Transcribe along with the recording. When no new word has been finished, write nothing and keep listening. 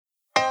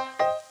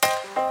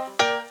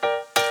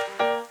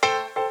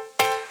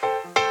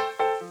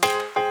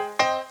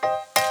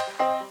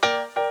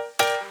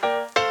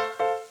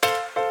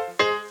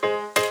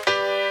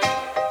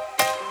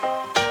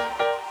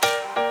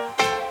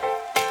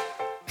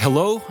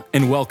Hello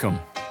and welcome.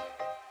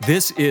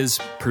 This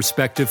is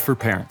Perspective for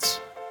Parents.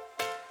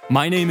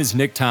 My name is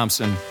Nick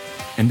Thompson,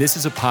 and this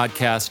is a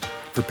podcast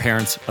for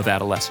parents of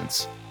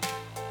adolescents.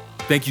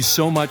 Thank you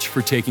so much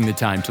for taking the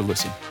time to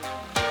listen.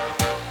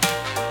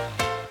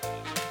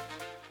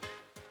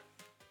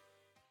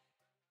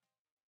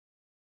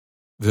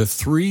 The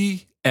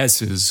 3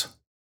 S's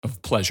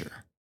of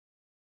pleasure.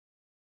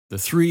 The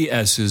 3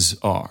 S's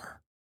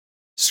are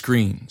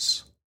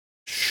screens,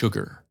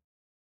 sugar,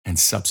 and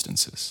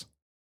substances.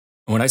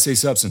 And when I say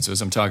substances,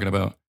 I'm talking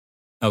about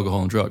alcohol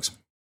and drugs.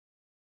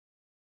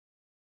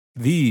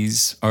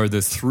 These are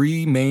the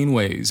 3 main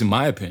ways, in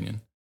my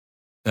opinion,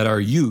 that our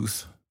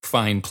youth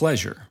find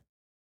pleasure.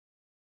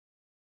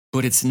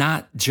 But it's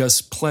not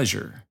just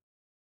pleasure,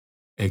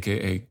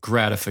 aka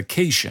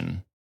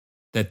gratification,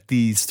 that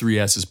these 3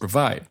 S's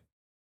provide.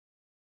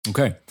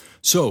 Okay,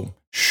 so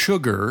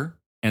sugar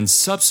and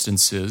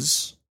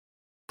substances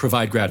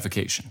provide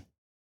gratification.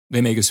 They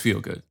make us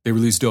feel good. They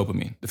release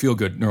dopamine, the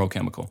feel-good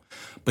neurochemical.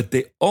 But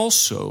they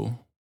also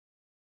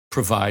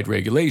provide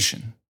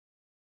regulation,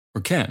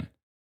 or can.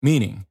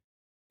 Meaning,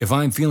 if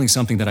I'm feeling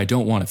something that I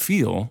don't want to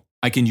feel,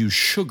 I can use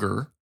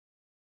sugar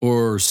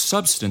or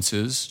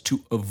substances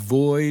to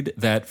avoid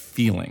that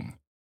feeling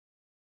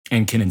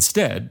and can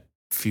instead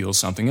feel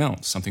something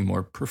else, something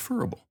more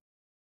preferable.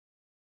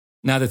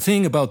 Now, the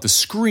thing about the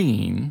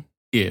screen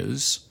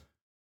is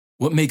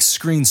what makes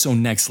screens so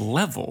next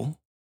level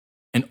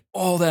and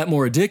all that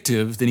more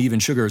addictive than even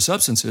sugar or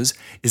substances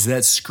is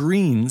that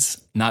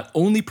screens not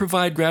only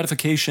provide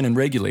gratification and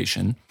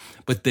regulation,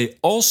 but they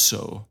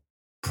also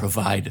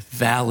provide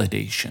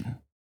validation.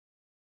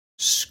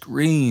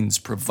 Screens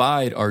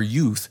provide our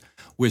youth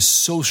with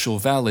social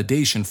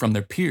validation from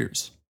their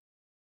peers,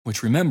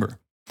 which, remember,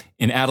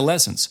 in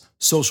adolescence,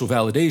 social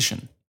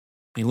validation,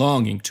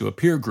 belonging to a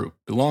peer group,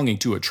 belonging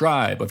to a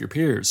tribe of your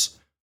peers,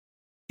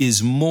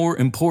 is more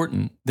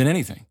important than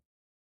anything.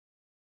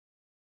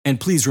 And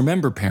please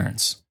remember,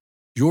 parents,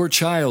 your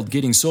child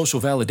getting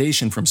social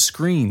validation from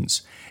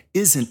screens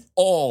isn't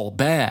all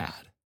bad,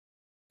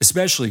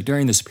 especially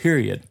during this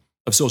period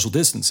of social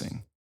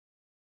distancing.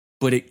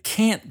 But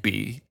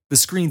the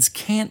screens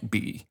can't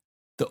be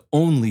the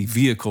only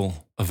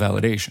vehicle of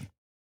validation.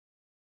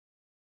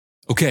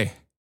 Okay,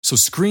 so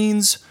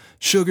screens,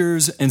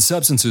 sugars, and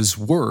substances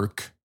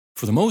work,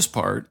 for the most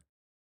part,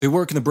 they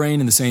work in the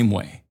brain in the same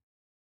way.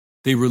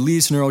 They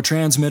release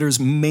neurotransmitters,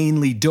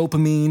 mainly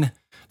dopamine,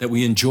 that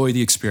we enjoy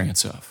the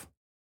experience of.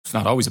 It's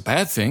not always a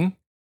bad thing,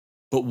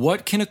 but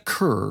what can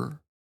occur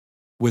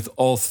with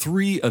all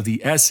 3 of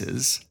the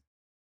S's,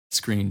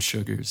 screens,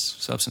 sugars,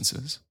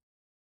 substances,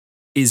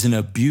 is an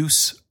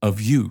abuse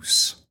of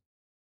use.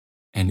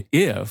 And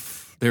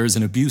if there is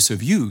an abuse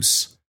of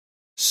use,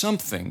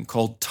 something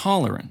called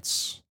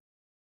tolerance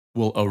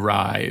will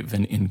arrive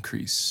and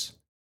increase.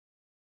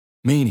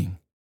 Meaning,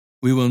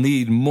 we will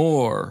need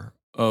more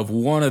of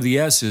one of the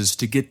S's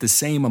to get the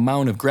same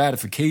amount of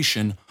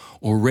gratification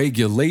or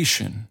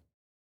regulation.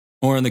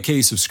 Or in the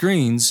case of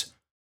screens,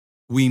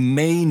 we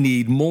may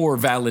need more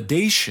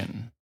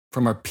validation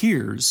from our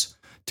peers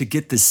to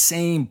get the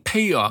same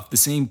payoff, the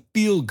same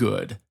feel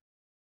good.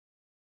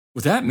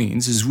 What that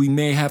means is we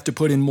may have to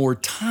put in more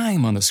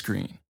time on the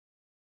screen.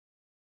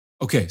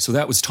 Okay, so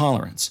that was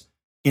tolerance.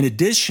 In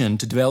addition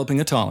to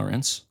developing a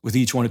tolerance with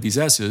each one of these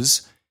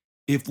S's,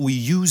 if we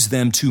use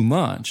them too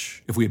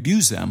much, if we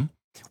abuse them,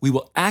 we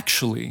will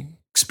actually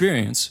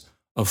experience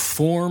a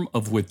form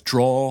of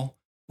withdrawal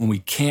when we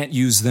can't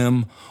use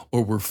them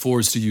or we're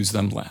forced to use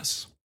them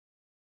less.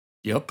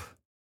 Yep,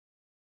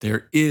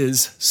 there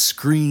is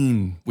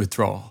screen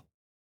withdrawal.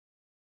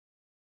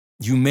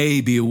 You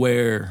may be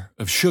aware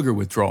of sugar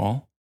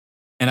withdrawal,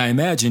 and I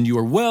imagine you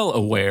are well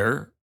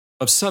aware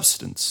of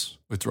substance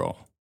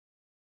withdrawal.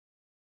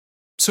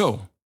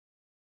 So,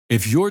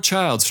 if your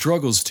child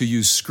struggles to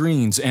use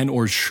screens and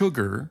or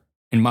sugar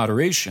in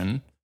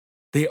moderation,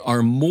 they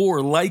are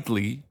more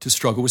likely to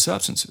struggle with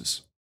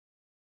substances.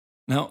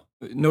 Now,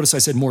 notice I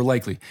said more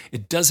likely.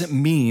 It doesn't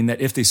mean that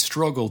if they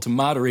struggle to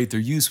moderate their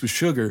use with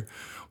sugar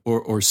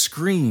or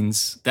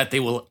screens, that they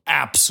will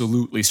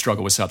absolutely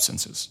struggle with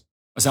substances.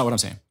 That's not what I'm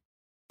saying.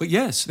 But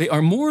yes, they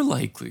are more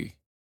likely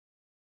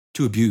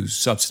to abuse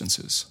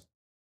substances.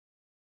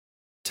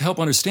 To help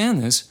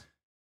understand this,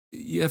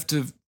 you have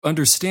to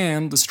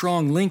understand the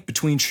strong link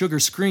between sugar,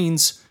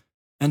 screens,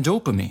 and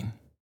dopamine.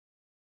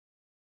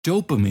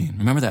 Dopamine,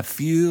 remember that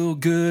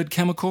feel-good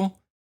chemical?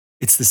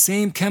 It's the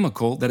same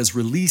chemical that is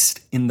released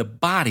in the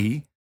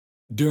body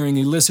during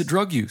illicit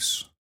drug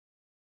use.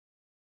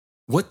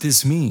 What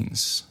this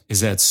means is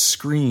that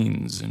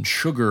screens and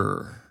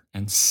sugar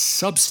and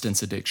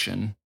substance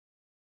addiction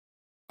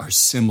are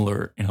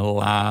similar in a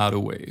lot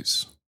of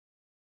ways.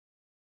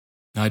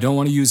 Now, I don't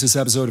want to use this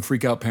episode to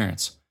freak out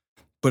parents,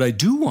 but I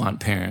do want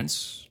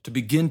parents to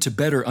begin to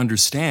better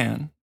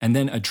understand and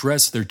then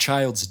address their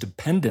child's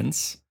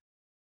dependence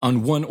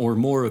on one or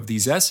more of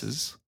these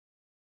S's,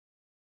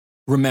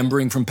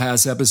 remembering from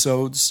past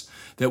episodes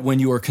that when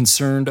you are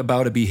concerned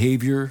about a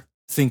behavior,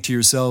 think to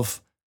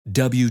yourself,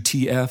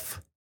 WTF?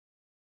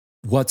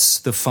 What's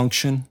the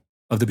function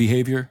of the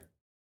behavior?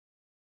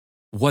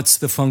 What's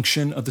the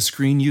function of the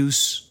screen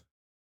use?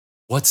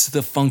 What's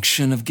the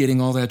function of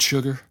getting all that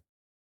sugar?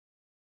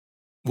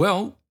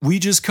 Well, we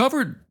just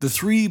covered the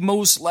three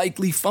most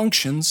likely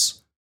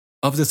functions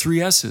of the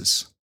three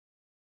S's.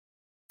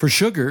 For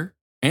sugar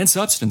and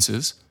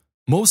substances,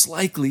 most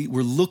likely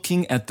we're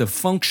looking at the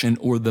function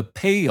or the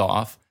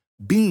payoff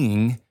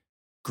being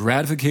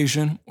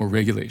gratification or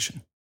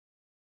regulation.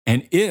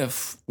 And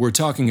if we're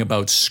talking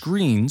about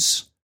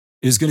screens,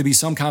 it is going to be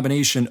some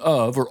combination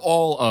of or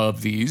all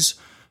of these: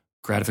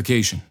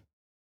 gratification,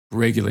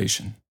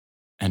 regulation,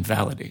 and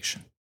validation.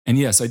 And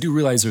yes, I do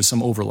realize there's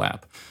some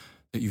overlap,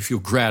 that you feel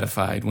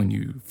gratified when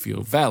you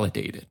feel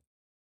validated.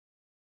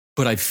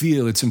 But I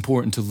feel it's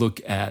important to look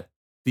at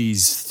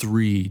these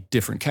three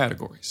different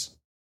categories.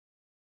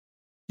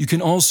 You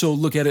can also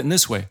look at it in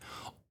this way.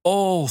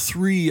 All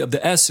three of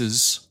the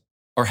S's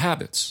are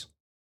habits.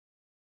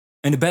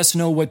 And to best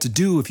know what to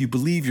do if you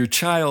believe your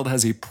child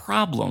has a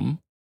problem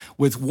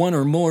with one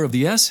or more of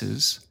the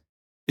S's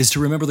is to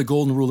remember the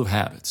golden rule of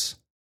habits.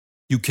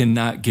 You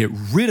cannot get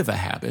rid of a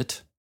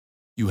habit.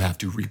 You have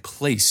to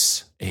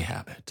replace a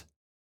habit.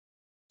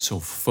 So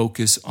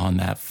focus on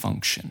that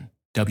function.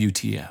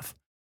 WTF.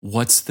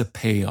 What's the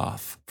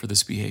payoff for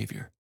this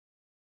behavior?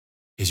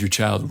 Is your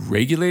child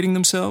regulating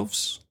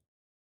themselves?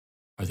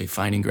 Are they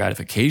finding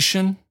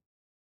gratification?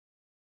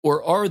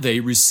 Or are they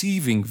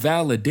receiving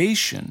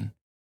validation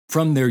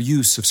from their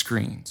use of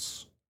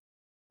screens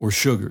or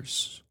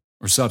sugars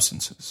or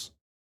substances?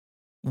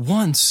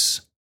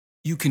 Once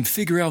you can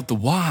figure out the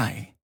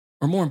why,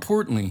 or more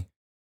importantly,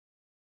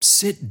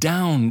 sit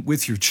down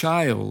with your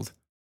child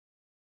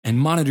and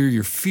monitor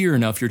your fear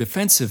enough, your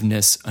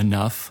defensiveness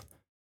enough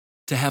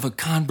to have a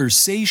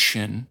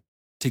conversation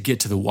to get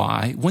to the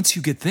why. Once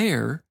you get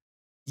there,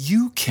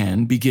 you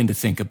can begin to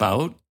think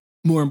about,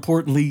 more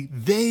importantly,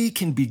 they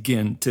can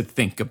begin to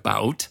think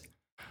about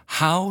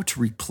how to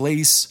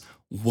replace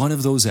one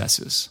of those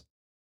S's,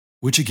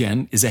 which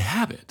again is a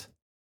habit,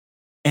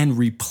 and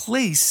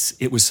replace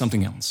it with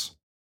something else,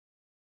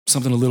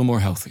 something a little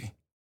more healthy,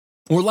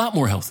 or a lot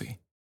more healthy,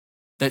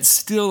 that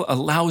still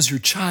allows your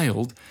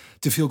child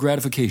to feel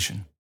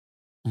gratification,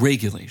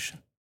 regulation,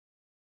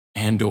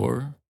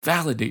 and/or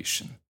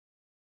validation.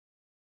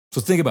 So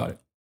think about it.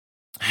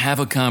 Have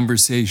a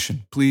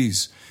conversation.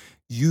 Please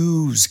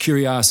use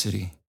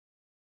curiosity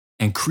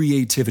and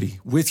creativity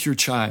with your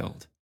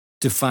child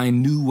to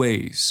find new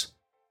ways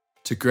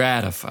to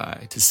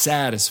gratify, to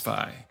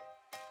satisfy,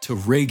 to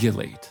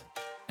regulate,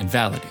 and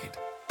validate.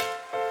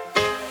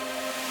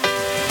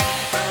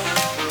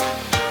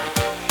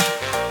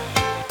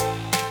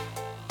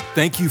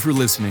 Thank you for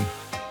listening.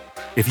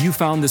 If you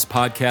found this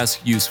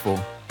podcast useful,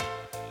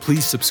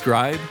 please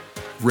subscribe,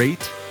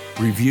 rate,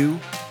 review,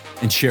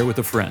 and share with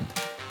a friend.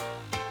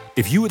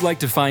 If you would like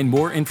to find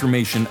more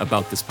information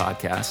about this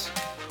podcast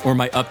or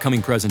my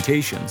upcoming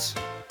presentations,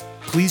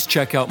 please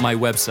check out my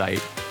website,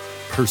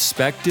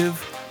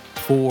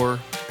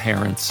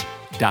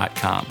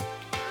 perspective4parents.com.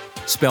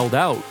 Spelled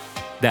out,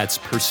 that's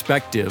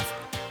perspective,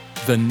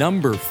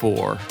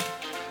 4,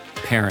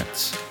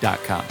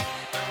 parents.com.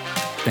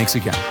 Thanks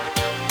again.